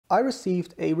I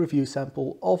received a review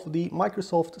sample of the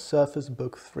Microsoft Surface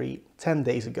Book 3 10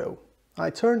 days ago. I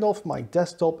turned off my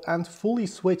desktop and fully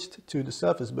switched to the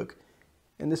Surface Book.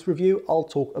 In this review, I'll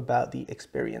talk about the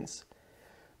experience.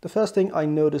 The first thing I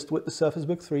noticed with the Surface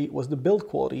Book 3 was the build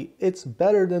quality. It's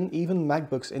better than even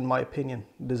MacBooks in my opinion.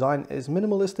 The design is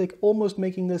minimalistic, almost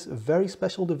making this very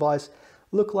special device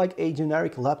look like a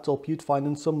generic laptop you'd find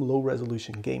in some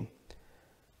low-resolution game.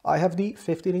 I have the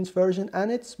 15-inch version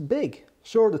and it's big.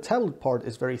 Sure, the tablet part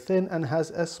is very thin and has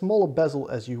as small a bezel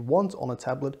as you want on a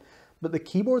tablet, but the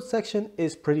keyboard section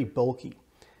is pretty bulky.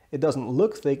 It doesn't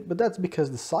look thick, but that's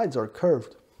because the sides are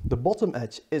curved. The bottom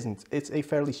edge isn't. It's a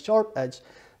fairly sharp edge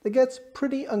that gets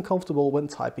pretty uncomfortable when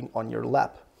typing on your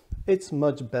lap. It's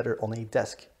much better on a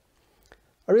desk.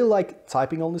 I really like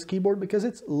typing on this keyboard because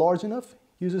it's large enough,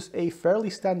 uses a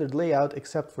fairly standard layout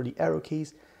except for the arrow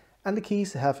keys, and the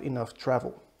keys have enough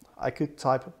travel. I could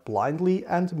type blindly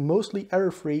and mostly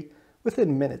error-free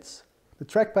within minutes. The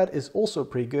trackpad is also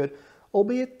pretty good,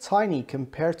 albeit tiny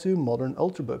compared to modern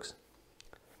Ultrabooks.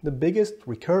 The biggest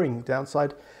recurring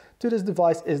downside to this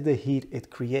device is the heat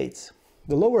it creates.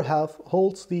 The lower half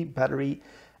holds the battery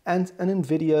and an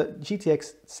NVIDIA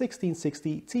GTX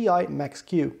 1660 Ti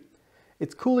Max-Q.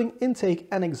 Its cooling intake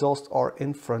and exhaust are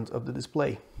in front of the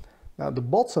display. Now the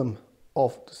bottom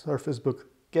of the Surface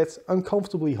Book gets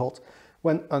uncomfortably hot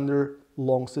when under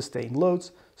long sustained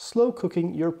loads, slow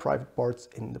cooking your private parts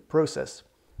in the process.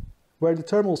 Where the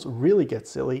terminals really get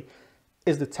silly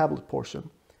is the tablet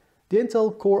portion. The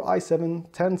Intel Core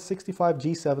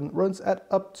i7-1065G7 runs at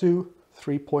up to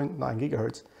 3.9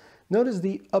 GHz. Notice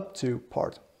the up to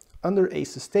part. Under a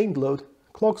sustained load,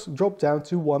 clocks drop down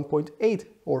to 1.8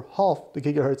 or half the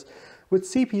gigahertz with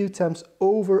CPU temps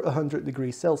over 100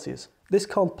 degrees Celsius. This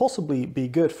can't possibly be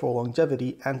good for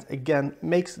longevity and again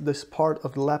makes this part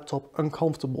of the laptop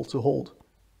uncomfortable to hold.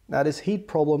 Now this heat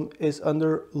problem is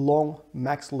under long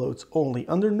max loads only.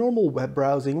 Under normal web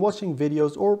browsing, watching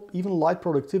videos or even light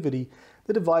productivity,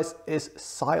 the device is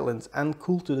silent and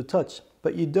cool to the touch.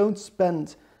 But you don't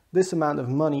spend this amount of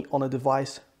money on a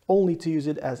device only to use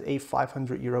it as a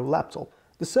 €500 laptop.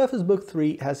 The Surface Book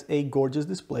 3 has a gorgeous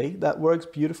display that works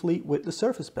beautifully with the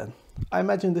Surface Pen. I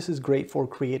imagine this is great for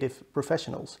creative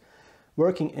professionals.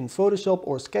 Working in Photoshop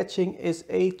or sketching is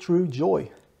a true joy.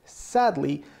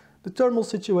 Sadly, the terminal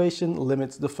situation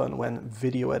limits the fun when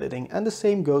video editing, and the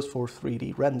same goes for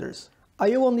 3D renders.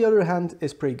 I/O on the other hand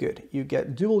is pretty good. You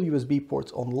get dual USB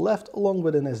ports on the left along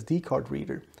with an SD card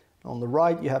reader. On the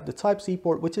right you have the Type-C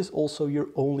port, which is also your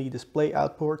only display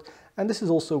output, and this is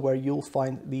also where you'll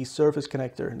find the Surface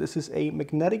connector. This is a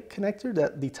magnetic connector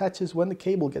that detaches when the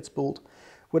cable gets pulled.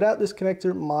 Without this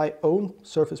connector, my own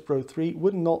Surface Pro 3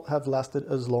 would not have lasted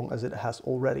as long as it has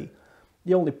already.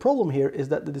 The only problem here is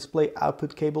that the display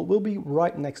output cable will be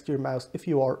right next to your mouse if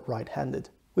you are right-handed.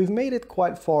 We've made it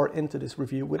quite far into this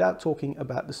review without talking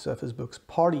about the Surface Book's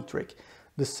party trick,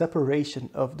 the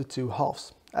separation of the two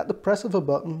halves. At the press of a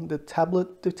button, the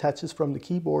tablet detaches from the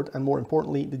keyboard and more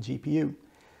importantly, the GPU.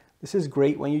 This is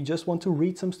great when you just want to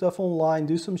read some stuff online,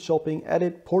 do some shopping,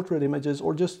 edit portrait images,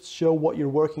 or just show what you're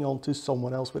working on to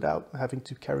someone else without having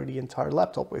to carry the entire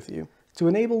laptop with you. To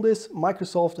enable this,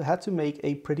 Microsoft had to make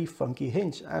a pretty funky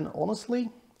hinge, and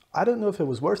honestly, I don't know if it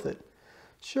was worth it.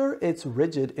 Sure, it's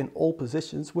rigid in all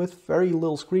positions with very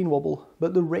little screen wobble,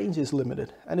 but the range is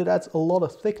limited and it adds a lot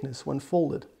of thickness when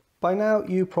folded. By now,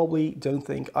 you probably don't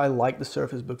think I like the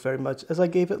Surface Book very much, as I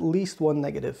gave at least one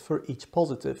negative for each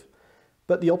positive.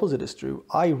 But the opposite is true.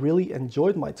 I really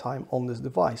enjoyed my time on this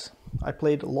device. I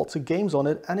played lots of games on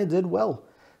it and it did well.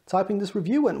 Typing this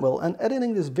review went well, and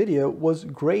editing this video was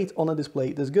great on a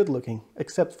display this good looking,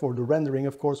 except for the rendering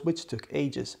of course, which took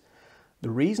ages. The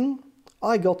reason?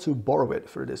 I got to borrow it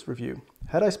for this review.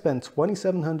 Had I spent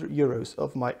 €2,700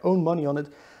 of my own money on it,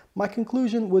 my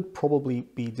conclusion would probably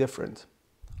be different.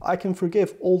 I can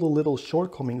forgive all the little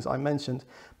shortcomings I mentioned,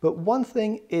 but one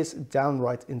thing is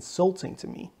downright insulting to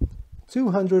me.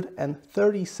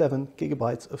 237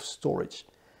 gigabytes of storage.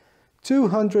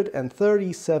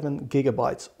 237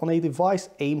 gigabytes on a device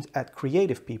aimed at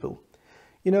creative people.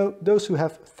 You know, those who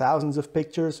have thousands of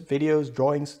pictures, videos,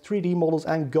 drawings, 3D models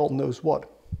and God knows what.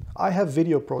 I have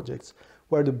video projects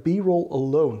where the B-roll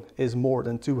alone is more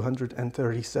than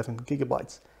 237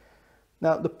 gigabytes.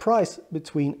 Now the price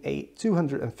between a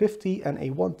 250 and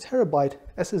a 1 terabyte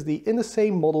SSD in the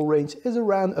same model range is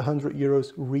around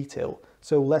 €100 retail,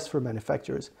 so less for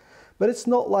manufacturers. But it's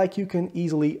not like you can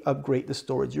easily upgrade the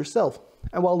storage yourself.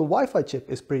 And while the Wi-Fi chip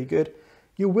is pretty good,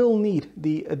 you will need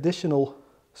the additional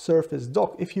Surface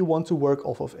dock if you want to work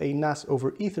off of a NAS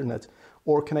over Ethernet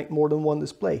or connect more than one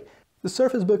display. The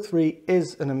Surface Book 3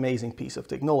 is an amazing piece of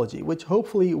technology, which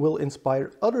hopefully will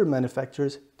inspire other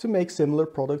manufacturers to make similar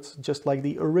products just like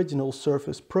the original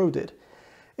Surface Pro did.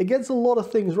 It gets a lot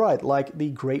of things right, like the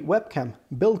great webcam,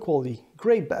 build quality,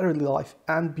 great battery life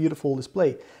and beautiful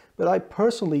display, but I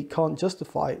personally can't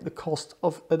justify the cost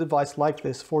of a device like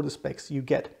this for the specs you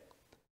get.